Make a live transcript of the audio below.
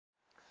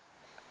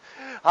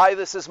Hi,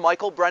 this is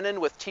Michael Brennan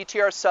with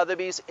TTR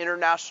Sotheby's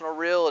International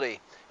Realty.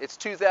 It's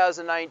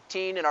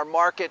 2019 and our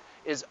market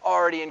is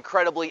already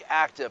incredibly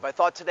active. I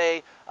thought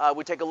today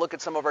we'd take a look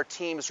at some of our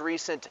team's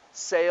recent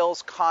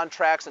sales,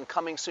 contracts, and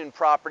coming soon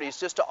properties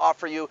just to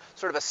offer you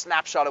sort of a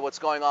snapshot of what's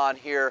going on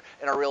here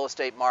in our real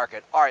estate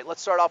market. All right,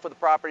 let's start off with the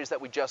properties that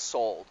we just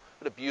sold.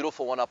 We had a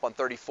beautiful one up on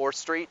 34th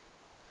Street.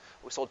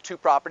 We sold 2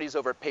 properties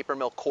over at Paper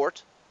Mill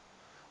Court.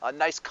 A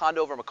nice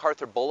condo over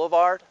MacArthur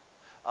Boulevard.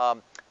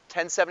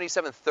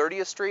 1077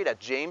 30th Street at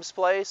James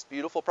Place,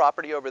 beautiful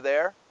property over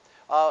there.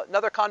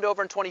 Another condo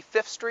over on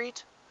 25th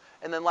Street.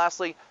 And then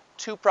lastly,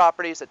 2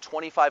 properties at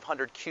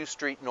 2500 Q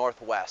Street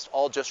Northwest,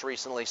 all just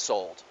recently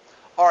sold.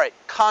 All right,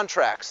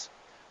 contracts.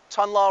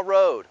 Tunlaw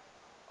Road,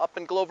 up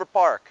in Glover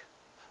Park.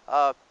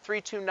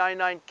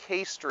 3299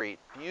 K Street,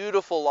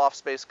 beautiful loft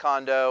space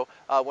condo,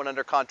 went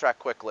under contract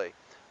quickly.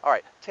 All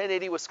right,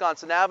 1080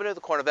 Wisconsin Avenue,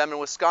 the corner of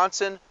Edmond,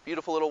 Wisconsin,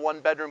 beautiful little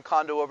 1-bedroom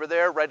condo over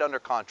there, right under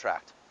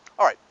contract.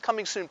 All right,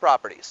 coming soon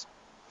properties.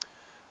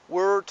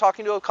 We're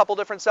talking to a couple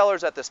different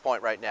sellers at this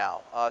point right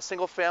now.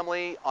 Single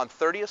family on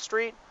 30th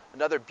Street,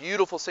 another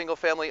beautiful single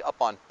family up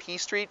on P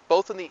Street,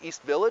 both in the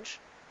East Village.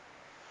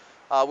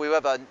 We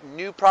have a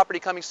new property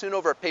coming soon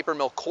over at Paper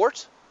Mill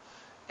Court,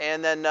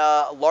 and then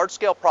a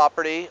large-scale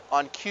property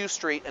on Q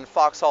Street in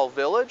Foxhall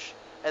Village.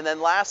 And then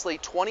lastly,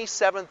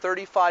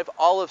 2735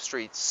 Olive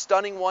Street,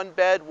 stunning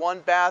 1-bed,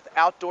 1-bath,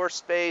 outdoor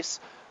space,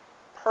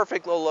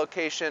 perfect little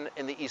location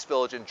in the East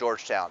Village in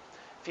Georgetown.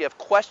 If you have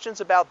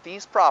questions about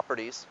these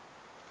properties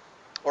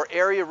or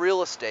area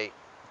real estate,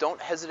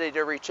 don't hesitate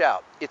to reach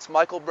out. It's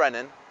Michael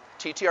Brennan,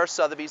 TTR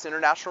Sotheby's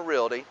International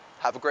Realty.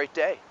 Have a great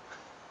day.